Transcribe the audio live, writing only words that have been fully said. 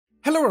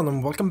Hello everyone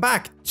and welcome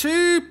back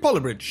to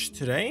Polybridge.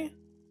 Today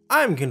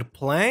I'm going to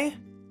play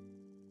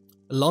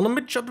London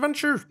Bridge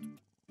Adventure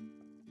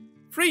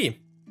 3.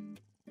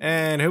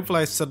 And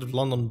hopefully I said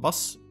London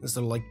Bus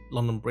instead of like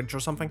London Bridge or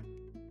something.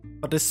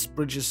 But this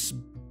bridge is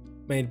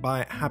made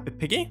by Happy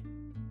Piggy.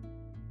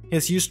 He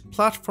has used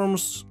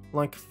platforms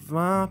like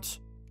that.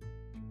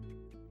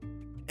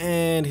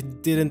 And he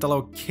didn't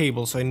allow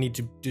cable, so I need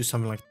to do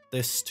something like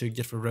this to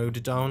get the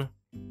road down.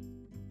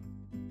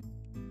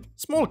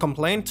 Small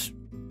complaint.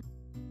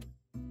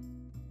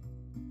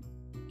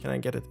 Can I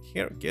get it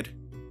here? Good.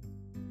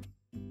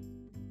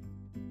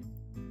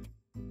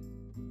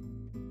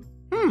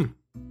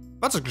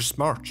 That's actually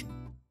smart.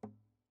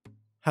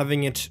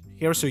 Having it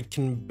here so you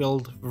can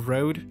build a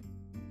road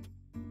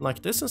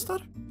like this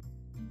instead.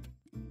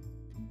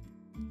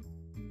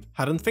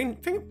 Hadn't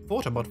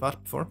thought about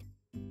that before.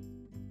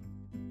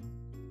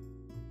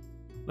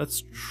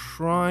 Let's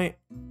try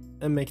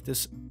and make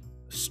this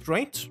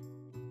straight.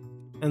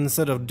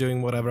 Instead of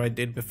doing whatever I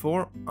did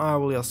before, I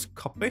will just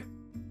copy.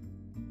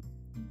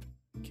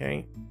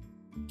 Okay,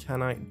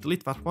 can I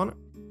delete that one,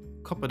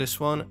 copy this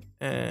one,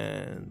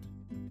 and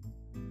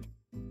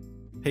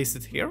paste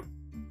it here?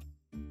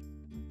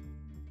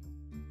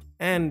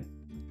 And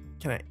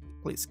can I,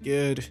 please,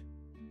 good.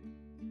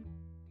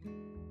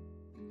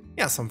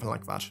 Yeah, something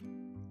like that.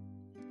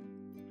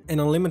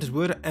 And unlimited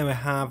wood, and we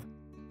have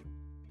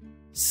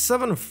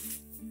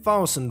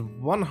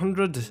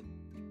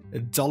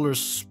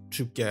 $7,100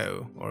 to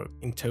go, or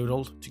in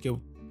total to go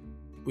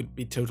would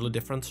be totally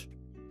different.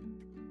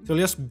 So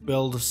let's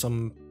build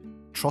some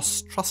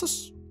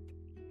trusses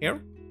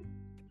here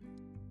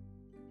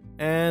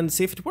and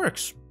see if it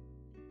works.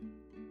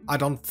 I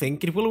don't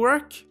think it will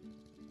work,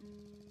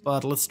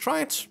 but let's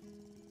try it.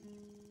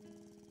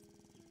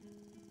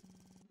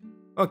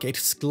 Okay,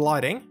 it's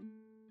gliding.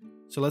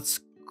 So let's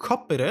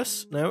copy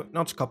this. No,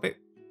 not copy.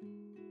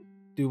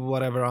 Do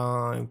whatever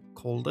I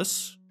call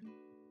this.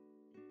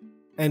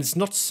 And it's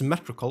not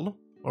symmetrical,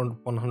 or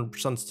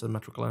 100%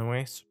 symmetrical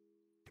anyways.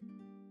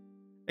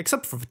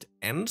 Except for if it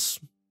ends.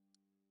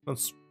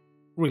 That's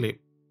really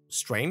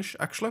strange,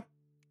 actually.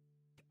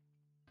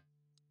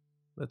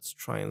 Let's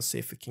try and see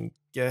if we can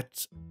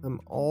get them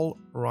all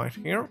right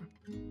here.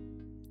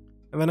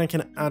 And then I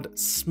can add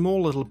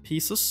small little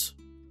pieces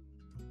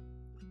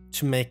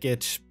to make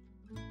it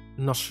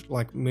not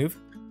like move,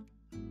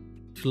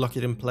 to lock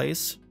it in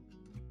place.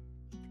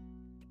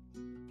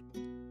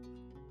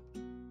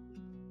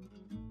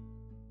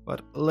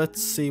 But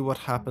let's see what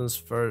happens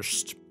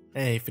first.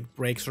 Hey, if it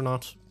breaks or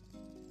not.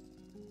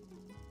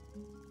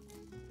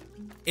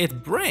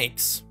 It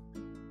breaks.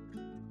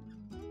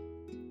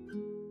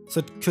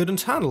 So it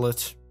couldn't handle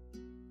it.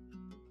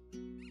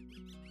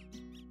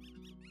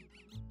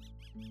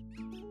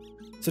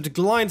 So it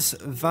glides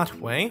that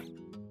way.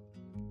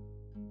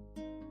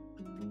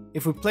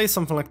 If we place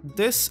something like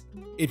this,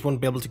 it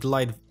won't be able to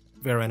glide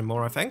there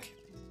anymore, I think.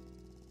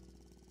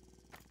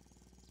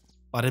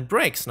 But it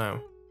breaks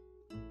now.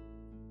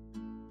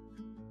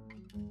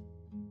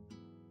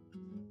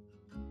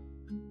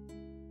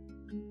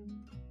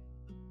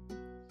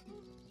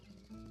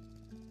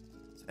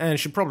 And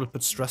should probably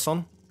put stress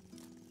on.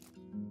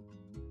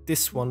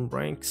 This one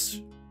breaks.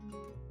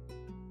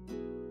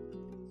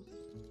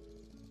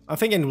 I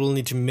think I will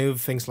need to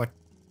move things like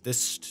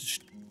this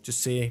to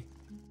see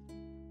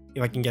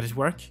if I can get it to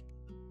work.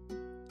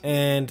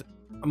 And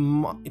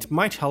it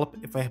might help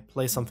if I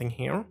place something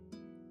here.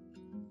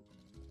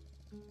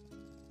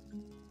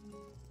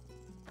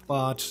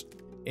 But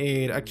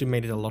it actually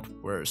made it a lot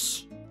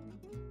worse.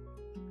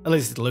 At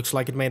least it looks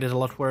like it made it a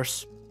lot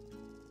worse.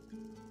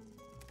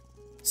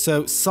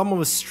 So some of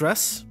the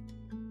stress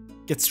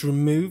gets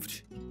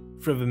removed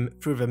through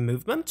the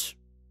movement,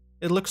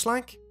 it looks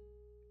like.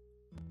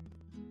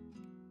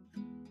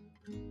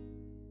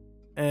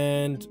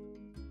 And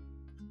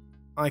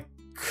I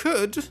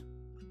could,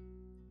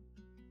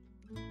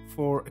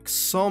 for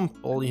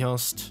example,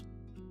 just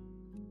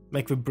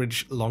make the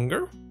bridge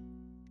longer.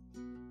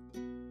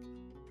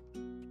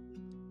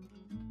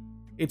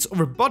 It's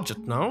over budget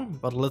now,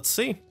 but let's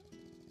see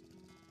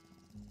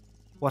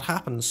what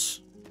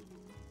happens.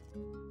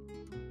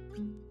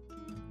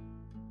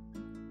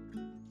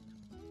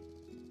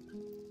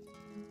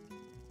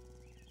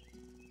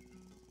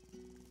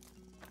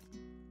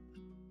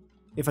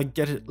 If I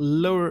get it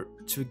lower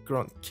to the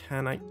ground,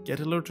 can I get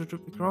it lower to the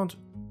ground?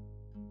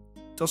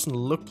 Doesn't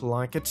look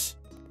like it.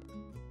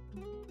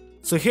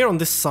 So here on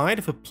this side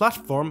of a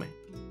platform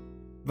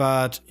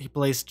that he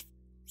placed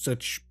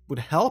such would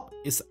help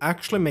is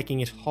actually making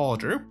it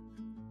harder.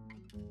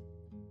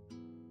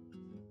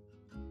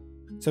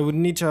 So we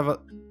need to have a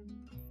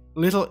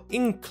little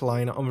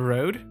incline on the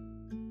road.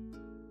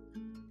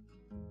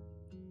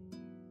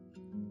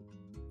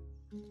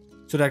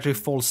 So it actually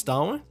falls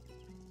down.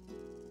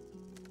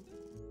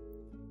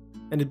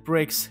 And it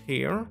breaks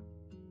here.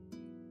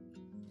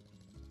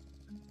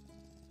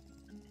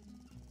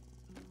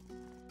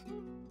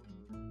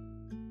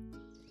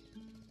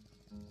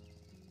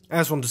 I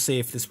just want to see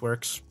if this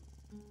works.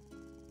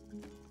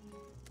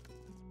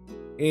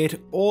 It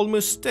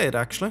almost did,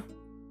 actually.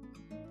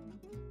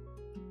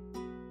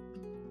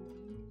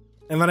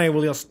 And then I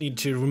will just need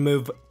to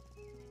remove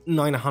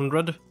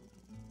 900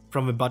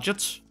 from the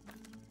budget.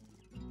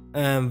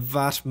 And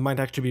that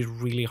might actually be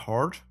really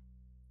hard.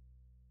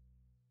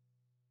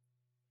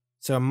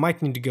 So I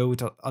might need to go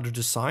with other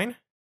design.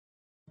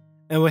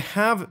 And we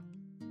have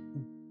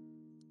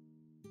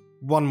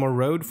one more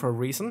road for a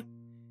reason.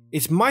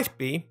 It might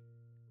be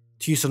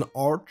to use an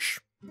arch,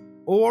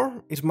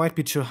 or it might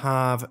be to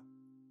have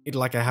it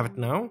like I have it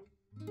now.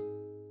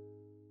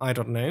 I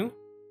don't know.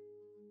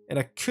 And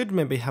I could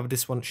maybe have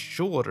this one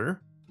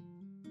shorter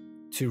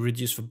to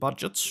reduce the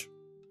budget.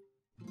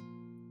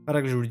 That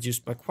actually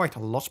reduced by quite a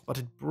lot, but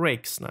it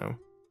breaks now.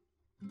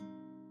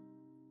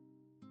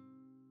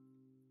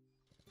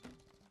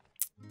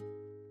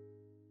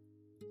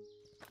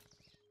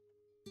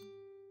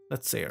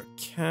 Let's see here.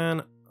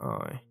 Can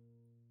I?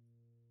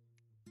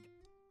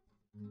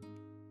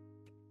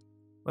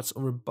 What's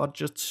over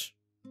budget?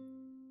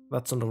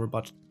 That's not over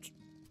budget.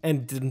 And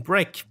it didn't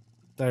break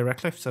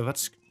directly, so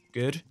that's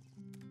good.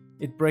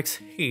 It breaks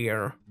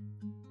here.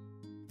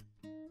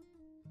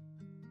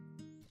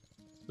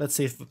 Let's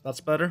see if that's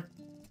better.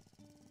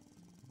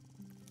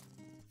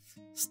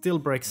 Still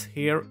breaks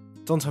here.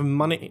 Don't have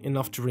money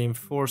enough to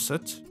reinforce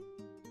it.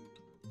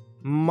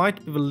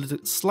 Might be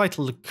a slight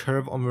little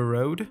curve on the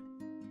road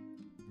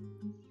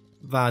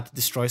that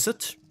destroys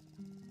it.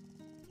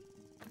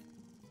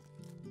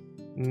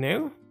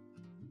 No.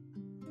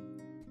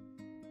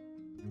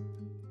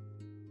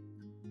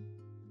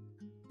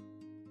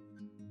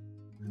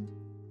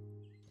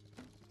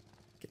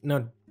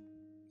 No.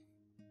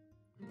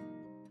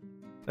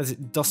 As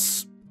it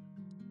does.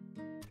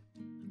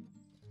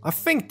 I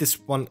think this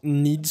one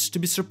needs to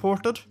be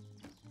supported.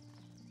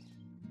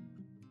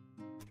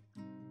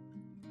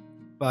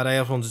 But I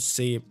just wanted to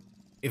see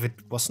if it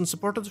wasn't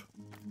supported.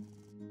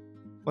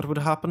 What would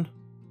happen?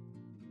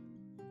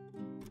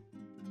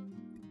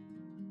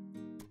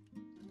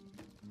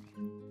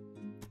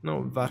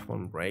 No, that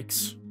one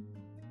breaks.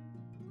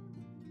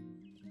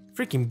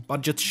 Freaking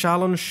budget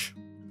challenge.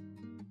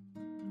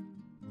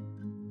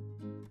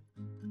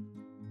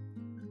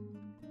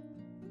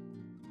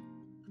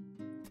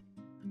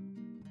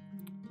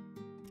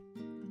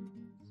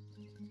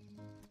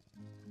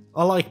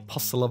 I like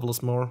puzzle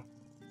levels more.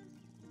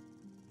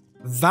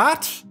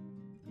 That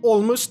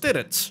almost did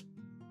it.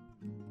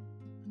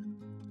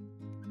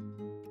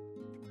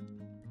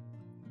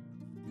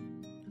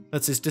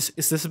 Let's see,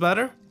 is this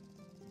better?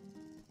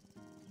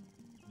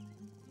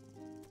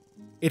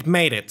 It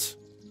made it.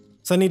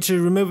 So I need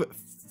to remove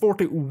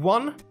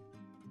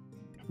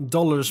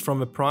 $41 from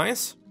the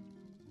price.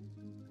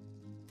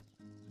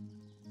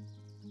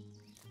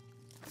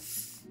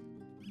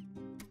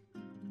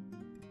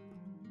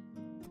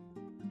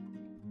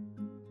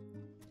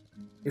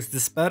 Is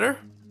this better?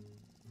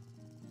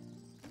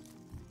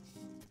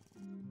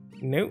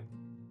 No.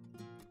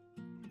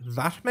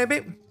 That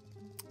maybe?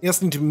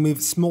 Just need to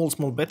move small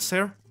bits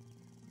here.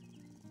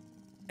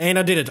 And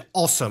I did it.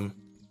 Awesome.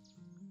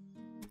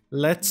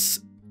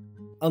 Let's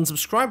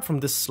unsubscribe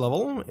from this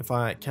level, if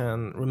I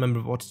can remember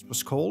what it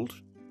was called.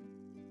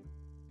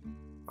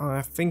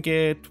 I think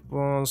it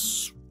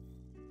was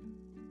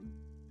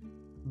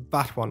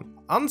that one.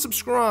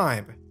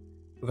 Unsubscribe,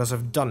 because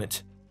I've done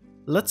it.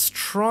 Let's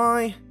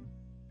try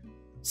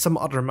some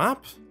other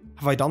map.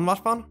 Have I done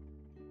that one?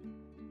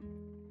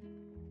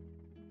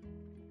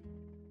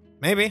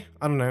 Maybe,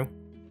 I don't know.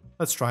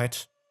 Let's try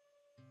it.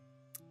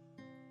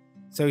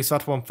 So is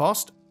that one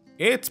fast?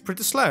 It's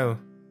pretty slow.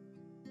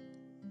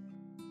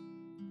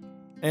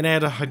 And I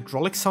had a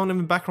hydraulic sound in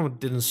the background that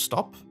didn't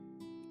stop.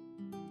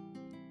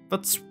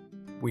 That's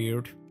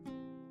weird.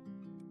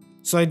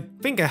 So I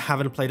think I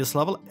haven't played this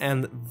level,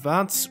 and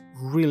that's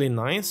really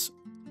nice.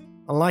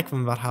 I like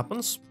when that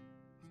happens.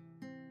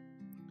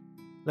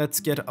 Let's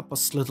get up a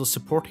little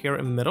support here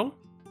in the middle.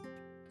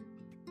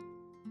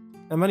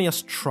 And then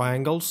just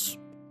triangles.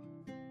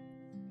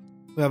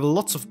 We have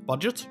lots of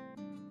budget.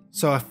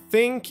 So I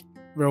think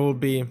there will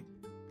be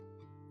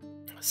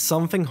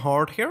something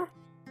hard here.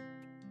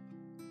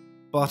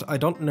 But I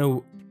don't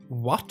know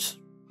what.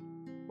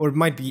 Or it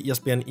might be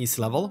just be an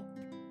easy level.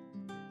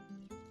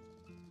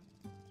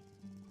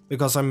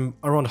 Because I'm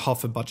around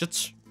half a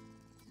budget.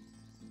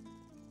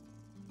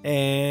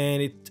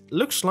 And it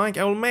looks like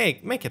I will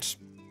make it.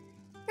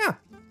 Yeah.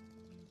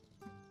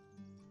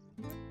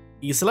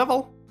 Easy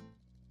level.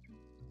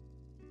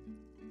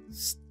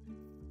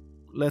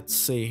 Let's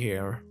see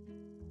here.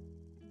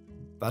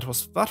 That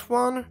was that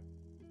one.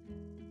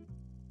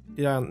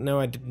 No,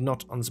 I did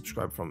not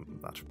unsubscribe from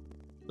that.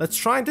 Let's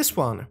try this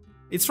one.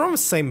 It's from the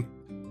same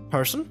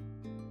person.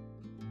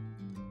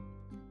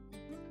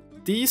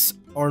 These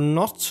are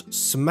not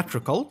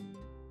symmetrical.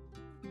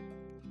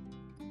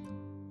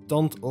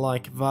 Don't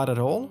like that at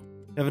all.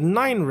 We have a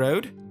 9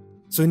 road,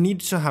 so we need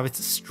to have it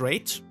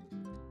straight.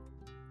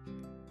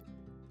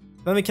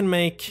 Then we can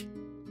make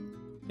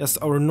just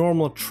our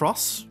normal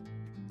truss.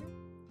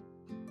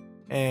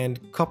 And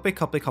copy,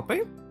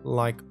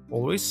 like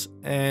always.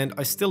 And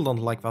I still don't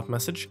like that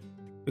message.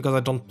 because I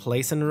don't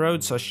place any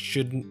road, so I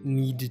shouldn't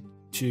need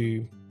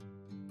to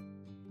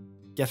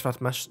get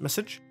that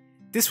message.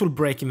 This will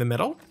break in the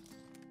middle.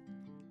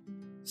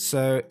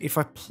 So if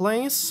I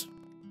place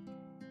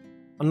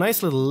a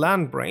nice little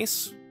land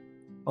brace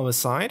on the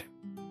side,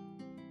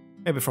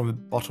 maybe from the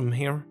bottom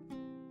here,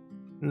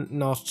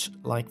 not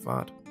like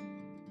that,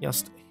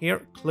 just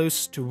here,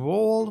 close to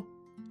wall,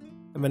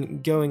 and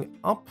then going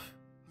up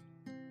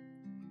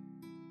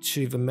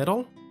to the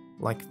middle,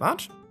 like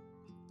that,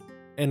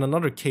 and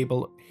another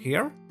cable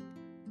here,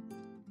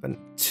 then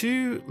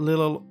 2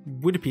 little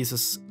wood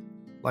pieces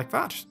like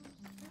that.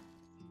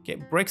 Okay,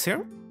 breaks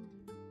here.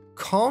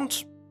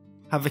 Can't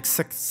have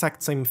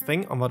exact same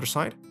thing on the other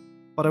side,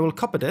 but I will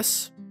copy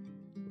this,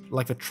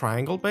 like the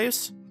triangle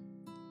base,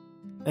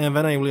 and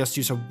then I will just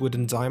use a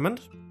wooden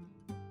diamond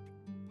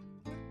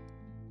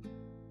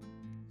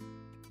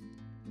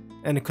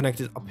and connect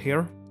it up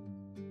here.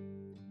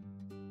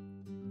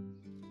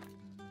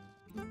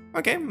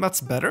 Okay,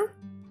 that's better.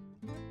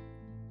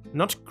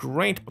 Not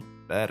great, but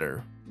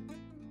better.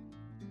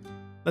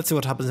 Let's see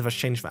what happens if I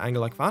change the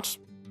angle like that.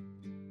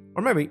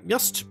 Or maybe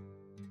just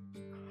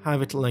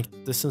have it like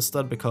this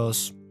instead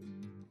because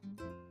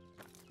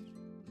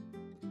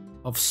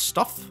of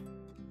stuff.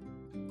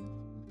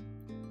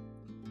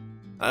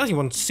 I actually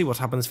want to see what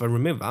happens if I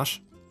remove that.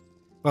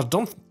 But I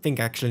don't think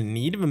I actually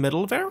need the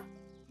middle there.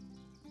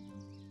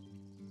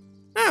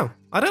 No,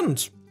 I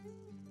didn't.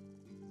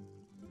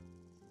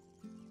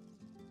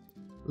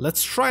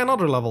 Let's try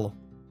another level.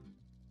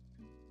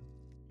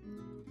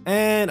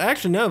 And I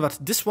actually know that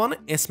this one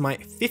is my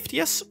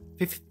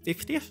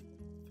 50th?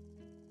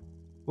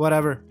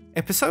 Whatever,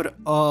 episode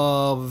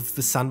of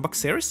the Sandbox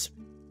series.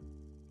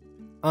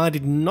 I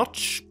did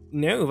not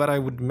know that I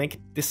would make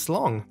it this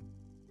long.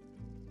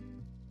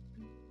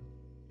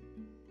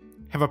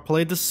 Have I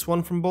played this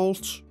one from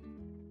Bolt?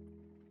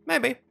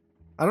 Maybe.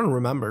 I don't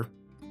remember.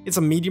 It's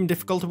a medium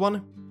difficulty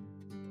one.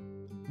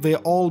 They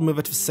all move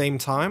at the same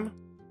time.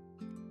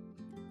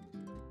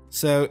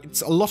 So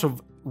it's a lot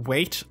of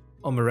weight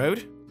on the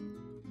road.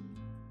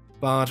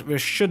 But there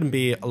shouldn't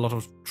be a lot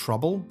of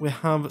trouble. We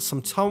have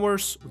some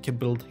towers we can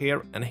build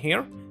here and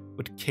here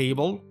with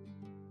cable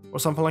or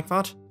something like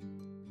that.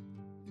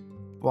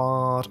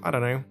 But I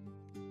don't know.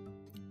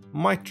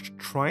 Might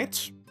try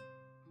it.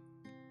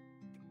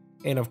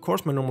 And of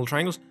course my normal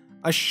triangles.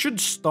 I should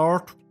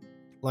start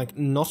like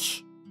not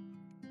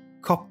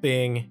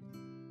copying,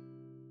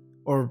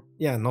 or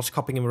yeah, not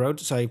copying the road.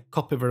 So I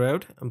copy the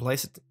road and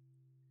place it.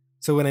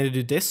 So when I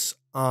do this,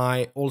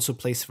 I also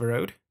place the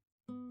road.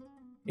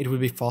 It will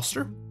be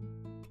faster.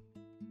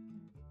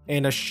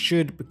 And I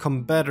should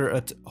become better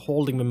at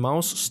holding the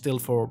mouse still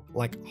for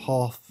like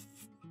half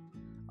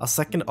a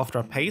second after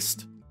I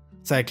paste.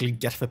 So I actually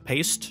get the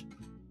paste.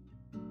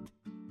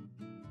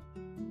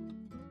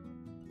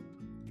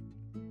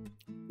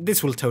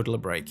 This will totally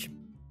break.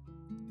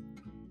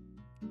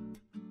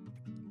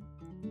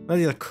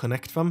 Maybe I'll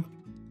connect them.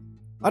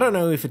 I don't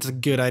know if it's a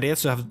good idea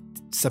to have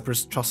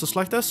separate trusses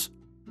like this.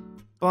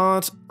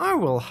 But I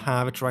will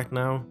have it right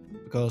now,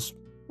 because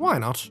why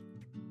not?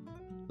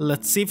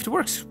 Let's see if it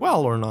works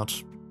well or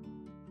not.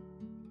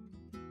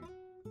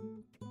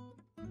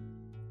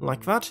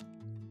 Like that.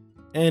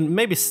 And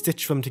maybe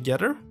stitch them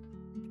together.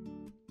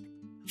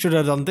 Should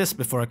have done this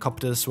before I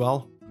copied it as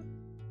well.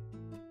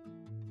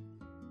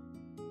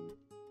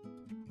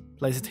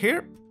 Place it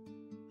here.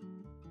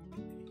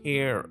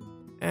 Here.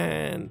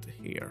 And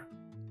here.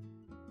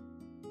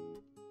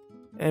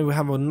 And we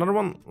have another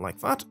one like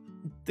that.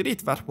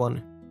 Delete that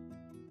one.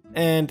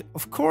 And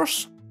of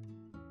course,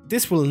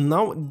 this will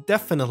now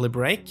definitely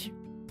break.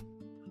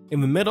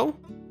 In the middle.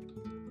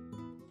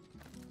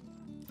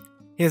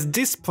 He has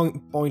these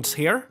points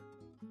here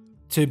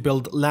to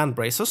build land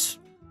braces.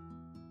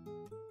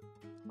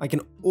 I can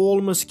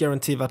almost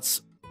guarantee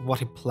that's what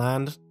he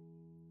planned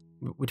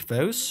with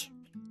those.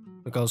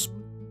 Because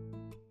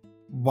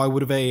why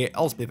would they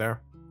else be there?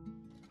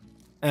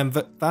 And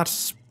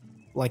that's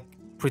like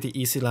pretty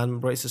easy land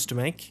braces to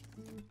make.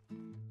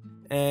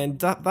 And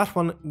that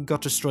one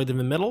got destroyed in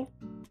the middle.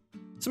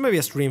 So maybe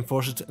just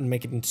reinforce it and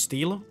make it into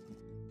steel.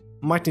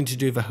 Might need to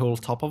do the whole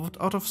top of it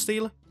out of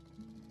steel.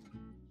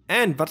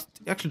 And that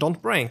actually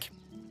don't break.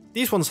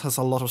 These ones has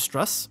a lot of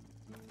stress.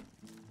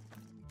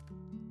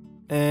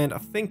 And I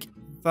think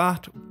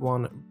that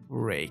one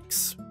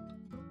breaks.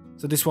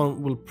 So this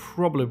one will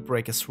probably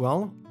break as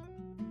well.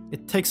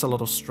 It takes a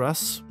lot of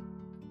stress.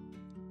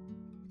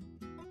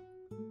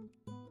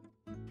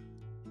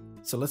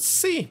 So let's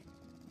see.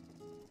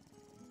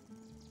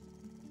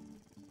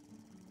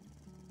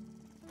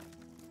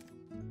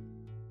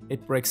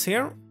 It breaks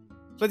here.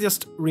 Let's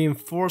just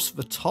reinforce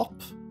the top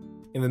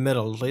in the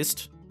middle at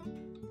least.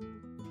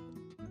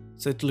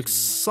 So it looks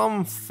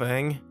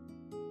something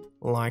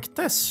like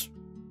this.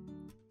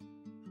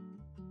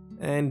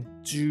 And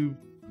do...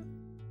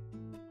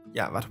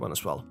 yeah, that one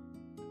as well.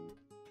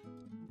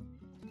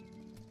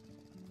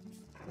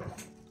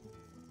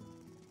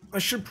 I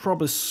should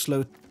probably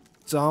slow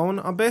down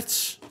a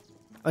bit.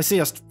 I see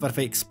just that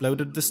they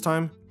exploded this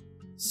time.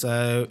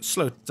 So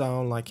slow it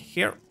down like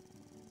here.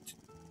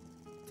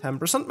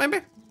 10%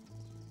 maybe?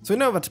 So we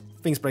know that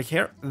things break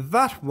here.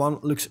 That one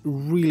looks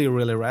really,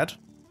 really red.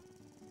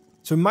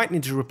 So we might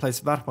need to replace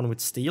that one with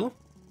steel.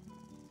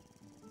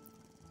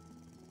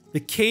 The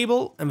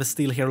cable and the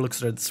steel here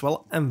looks red as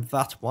well, and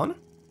that one.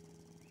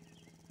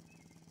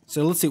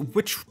 So let's see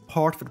which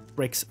part that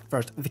breaks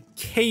first. The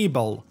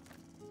cable.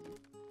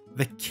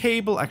 The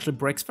cable actually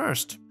breaks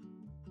first.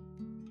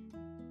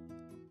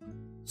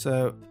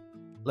 So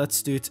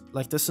let's do it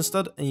like this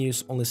instead and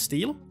use only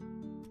steel.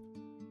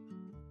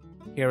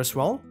 Here as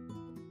well.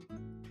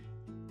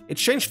 It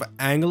changed the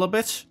angle a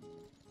bit.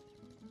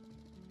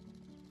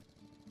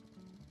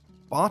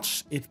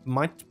 But it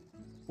might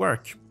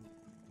work.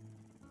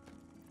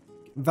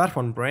 That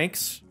one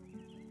breaks.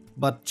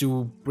 But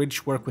do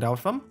bridge work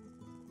without them?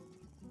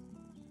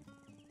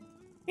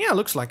 Yeah,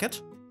 looks like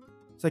it.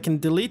 So I can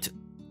delete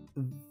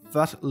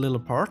that little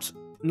part.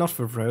 Not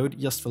the road,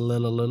 just the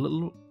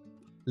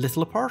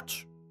little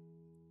part.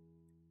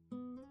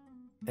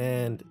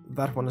 And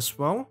that one as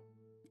well.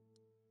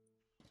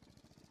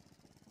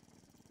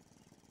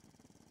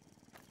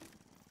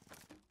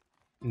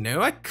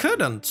 No, I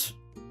couldn't.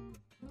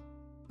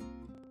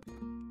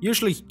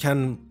 Usually you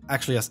can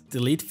actually just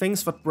delete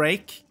things that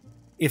break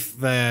if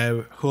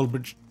the whole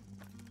bridge...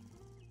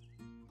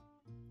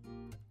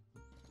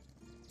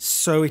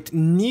 So it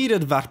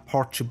needed that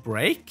part to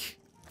break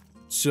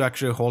to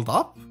actually hold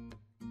up?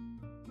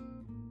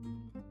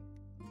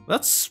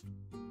 That's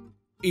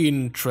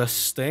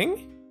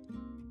interesting.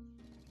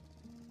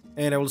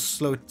 And I will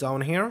slow it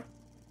down here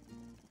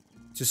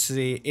to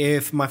see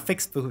if my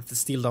fix with the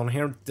steel down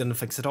here didn't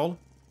fix it all.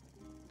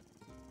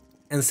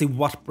 And see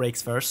what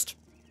breaks first.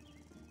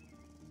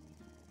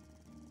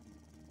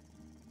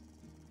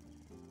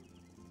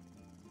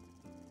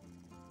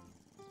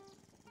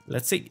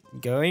 Let's see,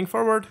 going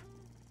forward.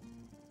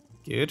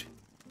 Good.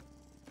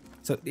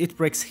 So it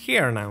breaks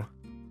here now.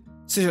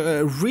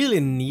 So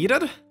really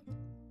needed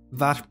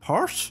that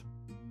part.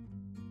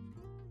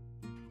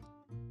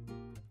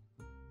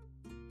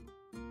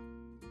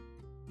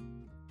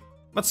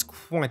 That's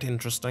quite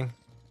interesting.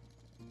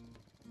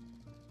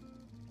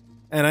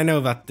 And I know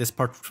that this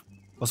part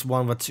was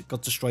one that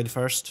got destroyed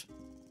first.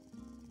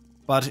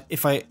 But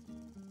if I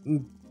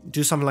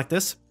do something like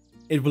this,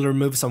 it will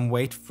remove some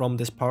weight from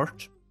this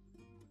part.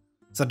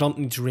 So I don't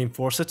need to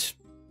reinforce it.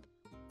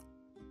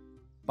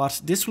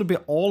 But this will be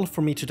all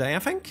for me today, I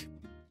think.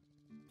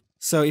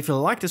 So if you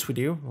like this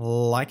video,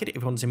 like it. If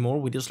you want to see more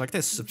videos like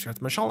this, subscribe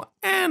to my channel.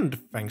 And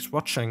thanks for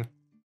watching.